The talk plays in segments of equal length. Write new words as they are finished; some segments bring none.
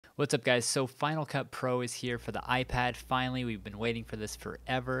What's up, guys? So Final Cut Pro is here for the iPad. Finally, we've been waiting for this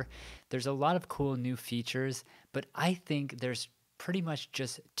forever. There's a lot of cool new features, but I think there's pretty much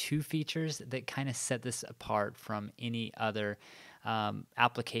just two features that kind of set this apart from any other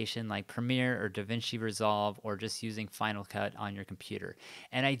application like Premiere or Davinci Resolve or just using Final Cut on your computer.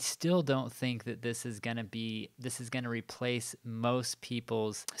 And I still don't think that this is going to replace most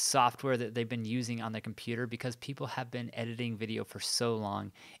people's software that they've been using on their computer, because people have been editing video for so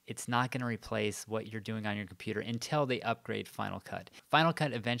long. It's not going to replace what you're doing on your computer until they upgrade Final Cut. Final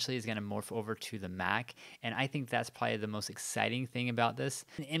Cut eventually is going to morph over to the Mac, and I think that's probably the most exciting thing about this.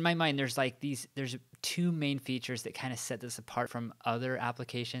 In my mind, there's two main features that kind of set this apart from other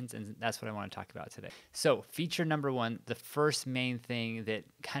applications, and that's what I want to talk about today. So feature number one, the first main thing that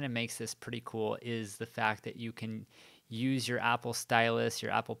kind of makes this pretty cool is the fact that you can use your Apple stylus,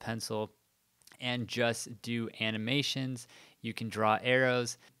 your Apple Pencil, and just do animations. You can draw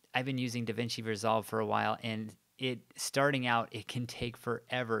arrows. I've been using Davinci Resolve for a while, and starting out, it can take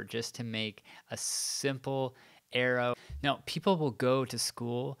forever just to make a simple arrow. Now, people will go to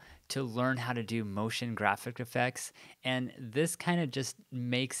school to learn how to do motion graphic effects, and this kind of just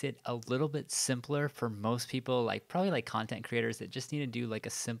makes it a little bit simpler for most people, probably like content creators that just need to do like a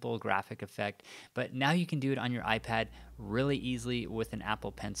simple graphic effect. But now you can do it on your iPad really easily with an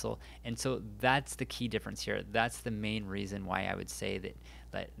Apple Pencil, and so that's the key difference here. That's the main reason why I would say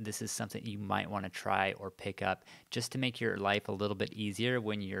that this is something you might want to try or pick up just to make your life a little bit easier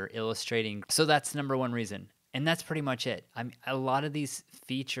when you're illustrating. So that's the number one reason. And that's pretty much it. A lot of these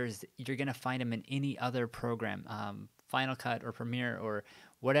features, you're going to find them in any other program, Final Cut or Premiere or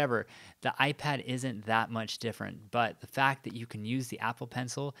whatever. The iPad isn't that much different, but the fact that you can use the Apple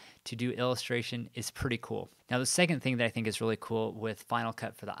Pencil to do illustration is pretty cool. Now, the second thing that I think is really cool with Final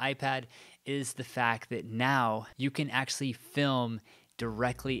Cut for the iPad is the fact that now you can actually film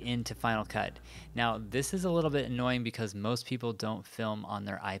directly into Final Cut. Now, this is a little bit annoying because most people don't film on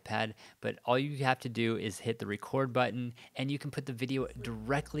their iPad, but all you have to do is hit the record button and you can put the video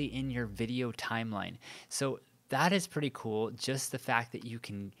directly in your video timeline. So that is pretty cool, just the fact that you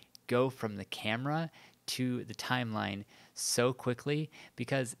can go from the camera to the timeline so quickly,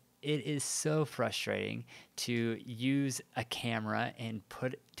 because it is so frustrating to use a camera and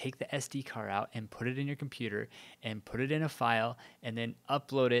take the SD card out and put it in your computer and put it in a file and then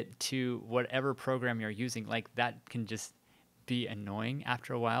upload it to whatever program you're using. Like, that can just be annoying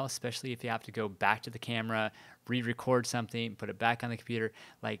after a while, especially if you have to go back to the camera, re-record something, put it back on the computer.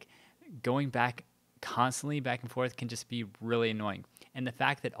 Like, going back constantly back and forth can just be really annoying. And the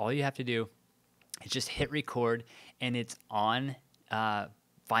fact that all you have to do is just hit record and it's on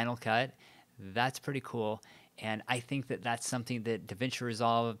Final Cut, that's pretty cool. And I think that that's something that Davinci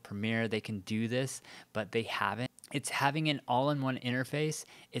Resolve, Premiere, they can do this, but they haven't. It's having an all-in-one interface.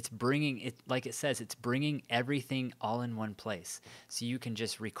 It's bringing it, like it says, it's bringing everything all in one place. So you can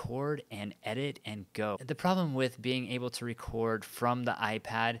just record and edit and go. The problem with being able to record from the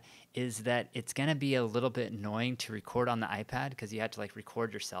iPad is that it's going to be a little bit annoying to record on the iPad, because you have to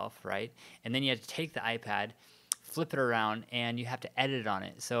record yourself, right? And then you have to take the iPad, flip it around, and you have to edit on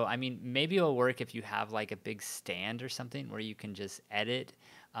it. So, maybe it'll work if you have a big stand or something where you can just edit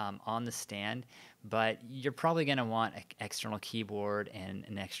on the stand, but you're probably going to want an external keyboard and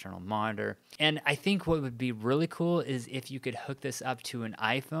an external monitor. And I think what would be really cool is if you could hook this up to an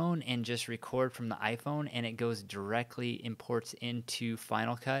iPhone and just record from the iPhone, and it goes directly, imports into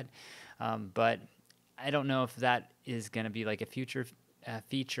Final Cut. But I don't know if that is going to be a future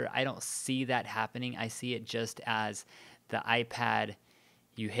feature. I don't see that happening. I see it just as the iPad,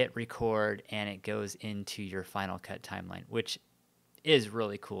 you hit record and it goes into your Final Cut timeline, which is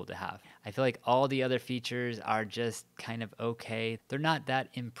really cool to have. I feel like all the other features are just kind of okay. They're not that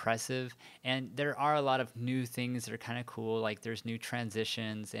impressive, and there are a lot of new things that are kind of cool, like there's new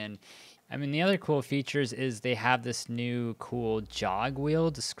transitions. And the other cool features is they have this new cool jog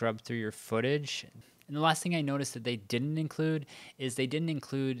wheel to scrub through your footage. And the last thing I noticed that they didn't include is they didn't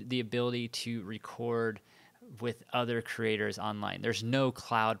include the ability to record with other creators online. There's no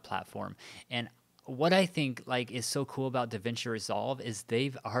cloud platform. And what I think is so cool about Davinci Resolve is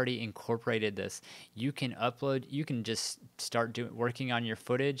they've already incorporated this. You can upload, you can just start working on your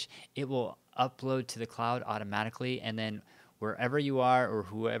footage. It will upload to the cloud automatically, and then wherever you are or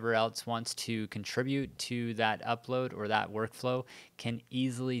whoever else wants to contribute to that upload or that workflow can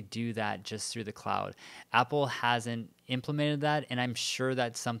easily do that just through the cloud. Apple hasn't implemented that, and I'm sure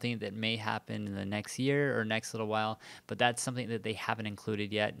that's something that may happen in the next year or next little while, but that's something that they haven't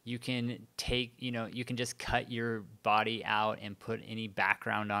included yet. You can take, you can just cut your body out and put any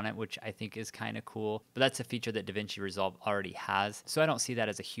background on it, which I think is kind of cool, but that's a feature that DaVinci Resolve already has, so I don't see that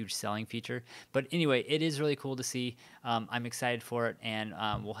as a huge selling feature. But anyway, it is really cool to see. I'm excited for it, and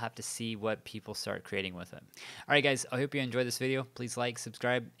we'll have to see what people start creating with it. All right, guys, I hope you enjoyed this video. Please like,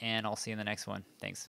 subscribe, and I'll see you in the next one. Thanks.